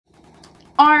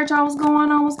Alright, y'all, what's going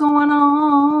on? What's going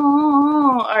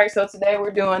on? Alright, so today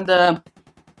we're doing the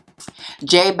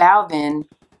J Balvin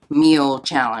meal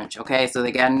challenge. Okay, so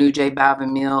they got a new J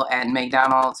Balvin meal at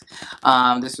McDonald's.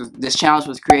 This challenge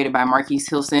was created by Marqease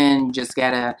Hilson. You just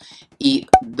gotta eat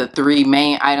the 3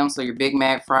 main items, so your Big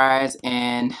Mac, fries,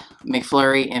 and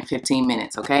McFlurry in 15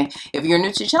 minutes. Okay, if you're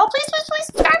new to the channel, please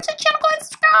subscribe to the channel. Go ahead and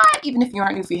subscribe. Even if you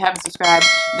aren't new, if you haven't subscribed,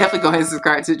 definitely go ahead and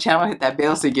subscribe to the channel. Hit that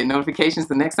bell so you get notifications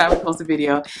the next time we post a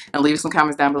video, and leave some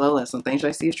comments down below. Let some things you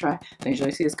like to see us try, things you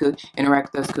like to see us cook,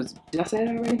 interact with us. Because did I say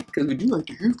that already? Because we do like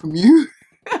to hear from you.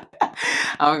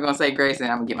 I'm going to say grace,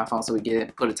 and I'm going to get my phone so we get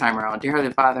it. Put a timer on. Dear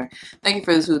Heavenly Father, thank you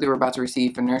for this food that we're about to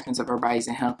receive for nourishment of our bodies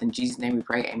and health. In Jesus' name we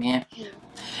pray. Amen.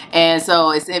 And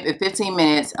so it's in 15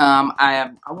 minutes.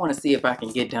 I want to see if I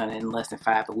can get done in less than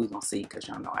 5, but we're going to see because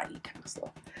y'all know I eat kind of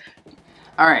stuff.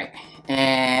 All right.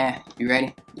 And you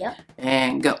ready? Yep.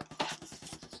 And go.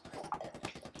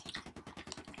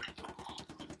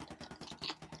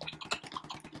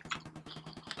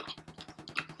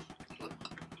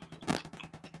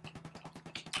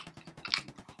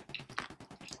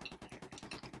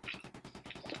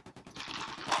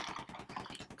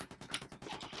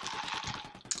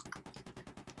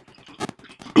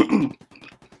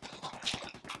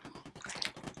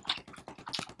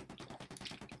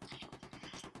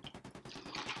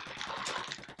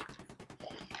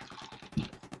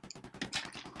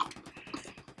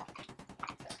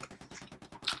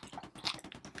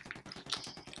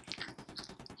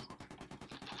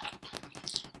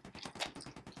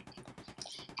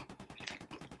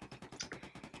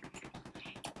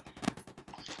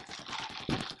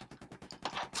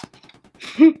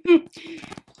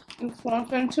 It's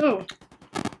something too.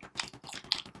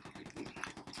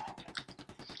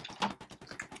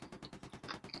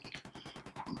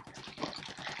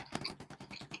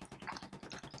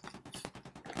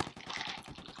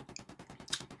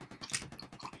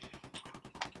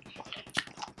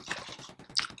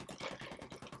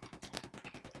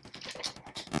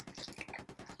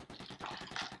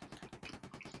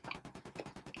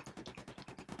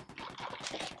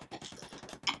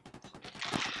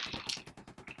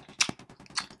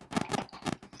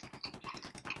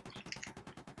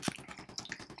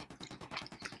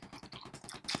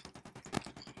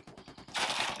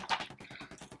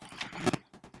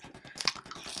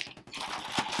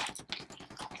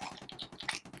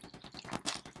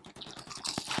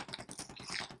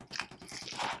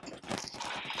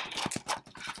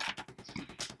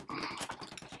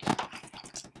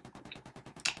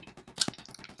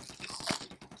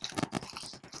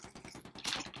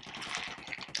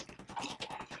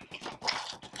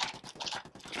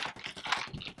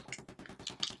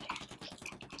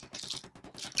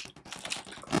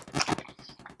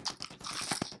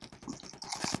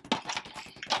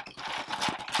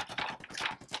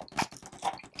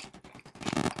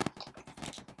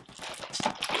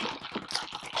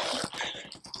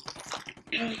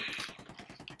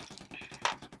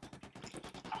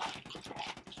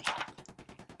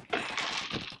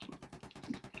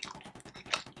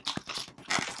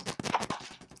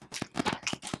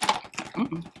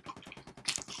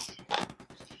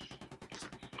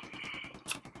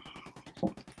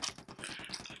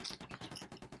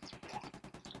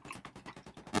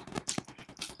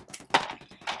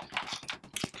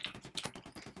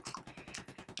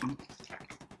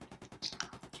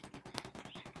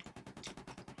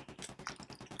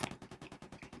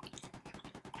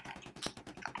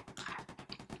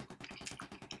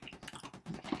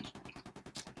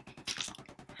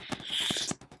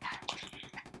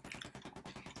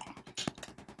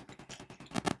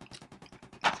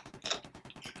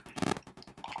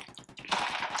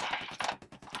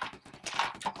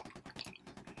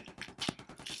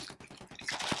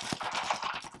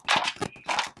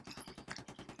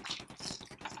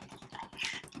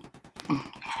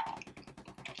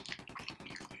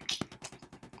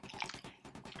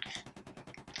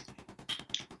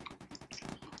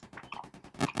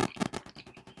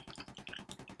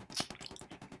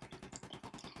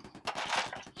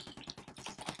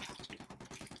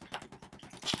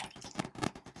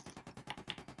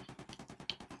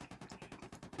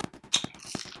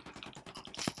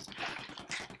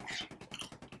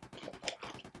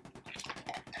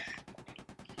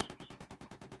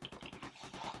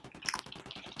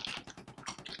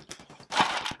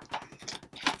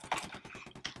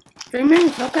 Three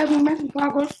minutes. Okay, we're making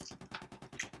progress.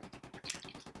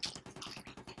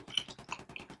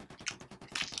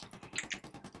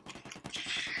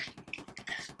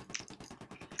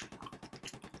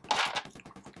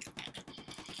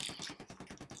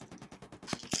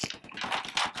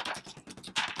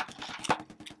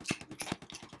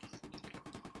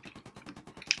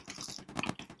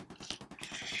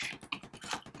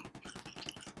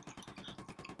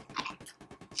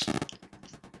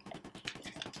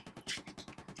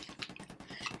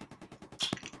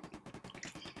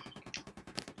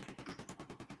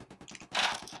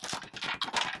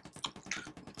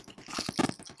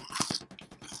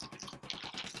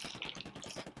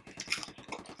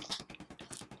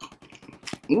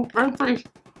 Ooh, French fries.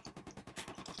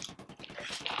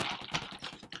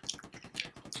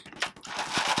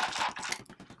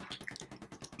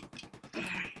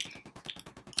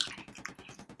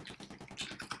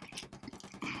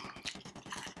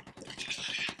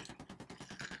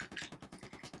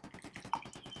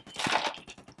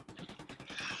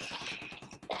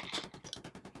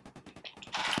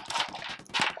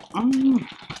 Mmm.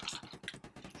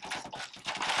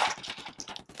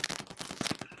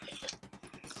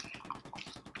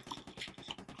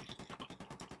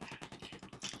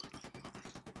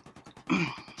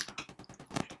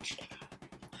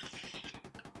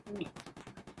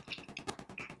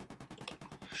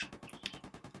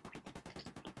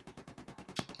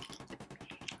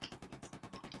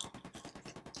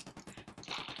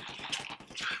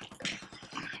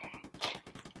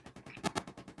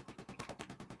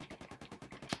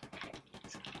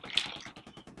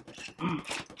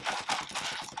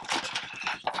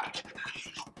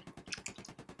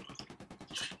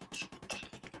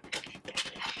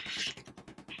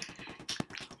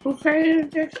 Who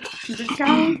created this? The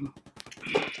challenge?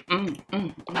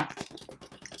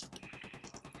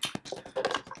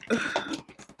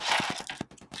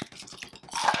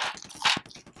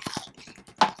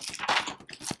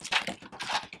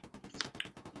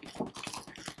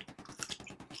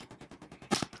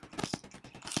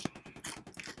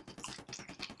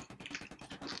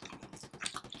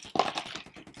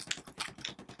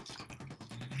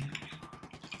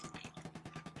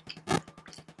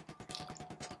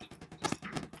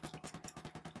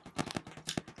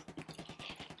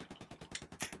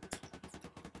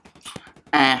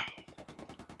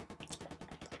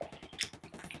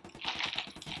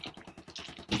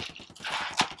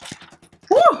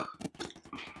 Woo!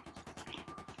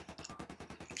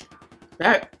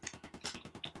 That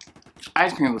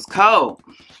ice cream was cold.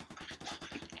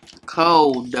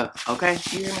 Cold. Okay,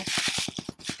 you hear me?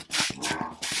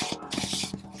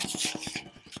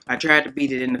 I tried to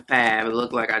beat it in the 5. It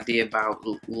looked like I did about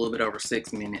a little bit over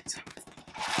 6 minutes.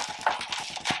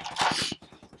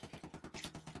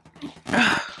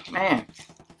 Man.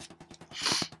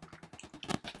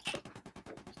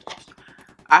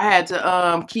 I had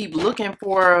to keep looking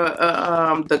for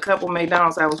the couple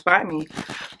McDonald's that was by me.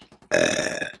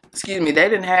 Excuse me, they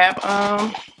didn't have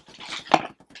oh.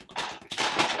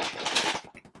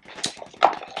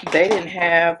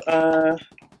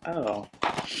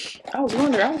 I was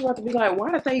wondering, I was about to be like,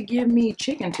 why did they give me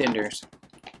chicken tenders?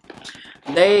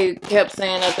 They kept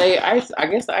saying that I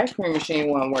guess the ice cream machine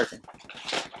wasn't working.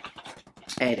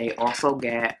 And they also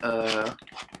got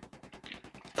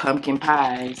pumpkin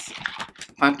pies,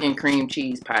 pumpkin cream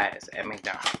cheese pies at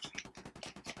McDonald's.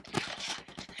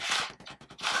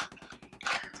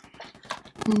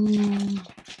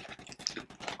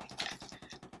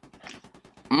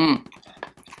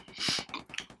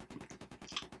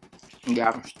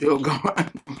 Yeah, I'm still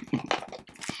going.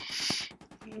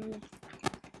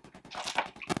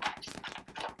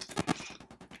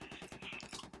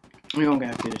 You don't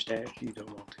gotta finish that if you don't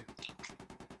want to.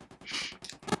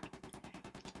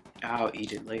 I'll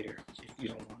eat it later if you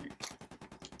don't want it.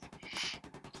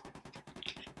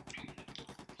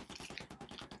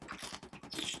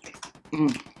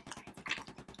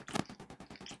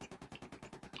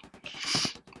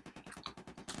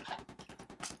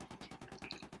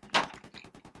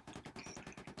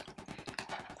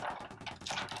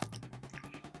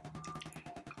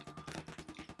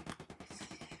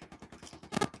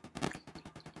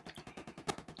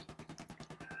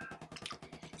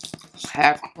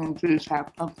 Half cream cheese,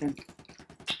 half pumpkin.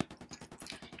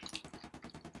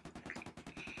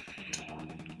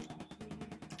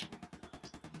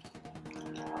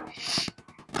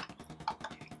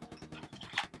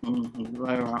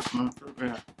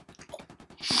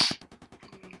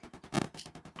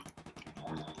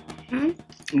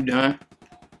 You done?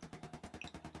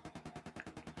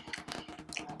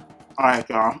 Alright,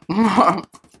 y'all.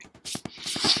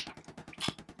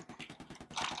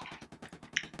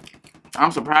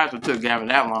 I'm surprised it took Gavin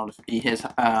that long to eat his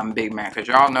Big Mac. Because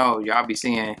y'all know, y'all be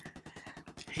seeing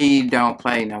he don't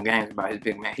play no games about his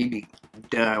Big Mac. He be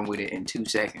done with it in 2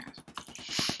 seconds.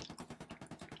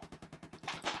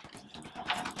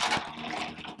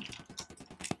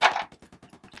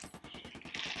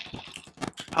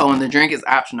 Oh, and the drink is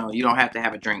optional. You don't have to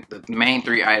have a drink. The main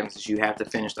 3 items is you have to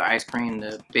finish the ice cream,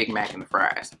 the Big Mac, and the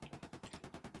fries.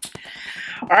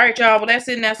 Alright, y'all. Well, that's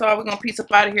it, and that's all. We're going to peace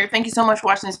up out of here. Thank you so much for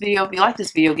watching this video. If you like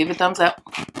this video, give it a thumbs up.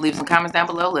 Leave some comments down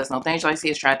below. Let us know things you like to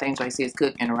see us try, things you like to see us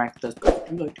cook, interact with us.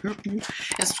 And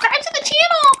subscribe to the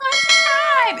channel.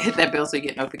 Subscribe. Hit that bell so you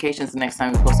get notifications the next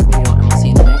time we post a video, and we'll see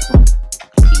you in the next one.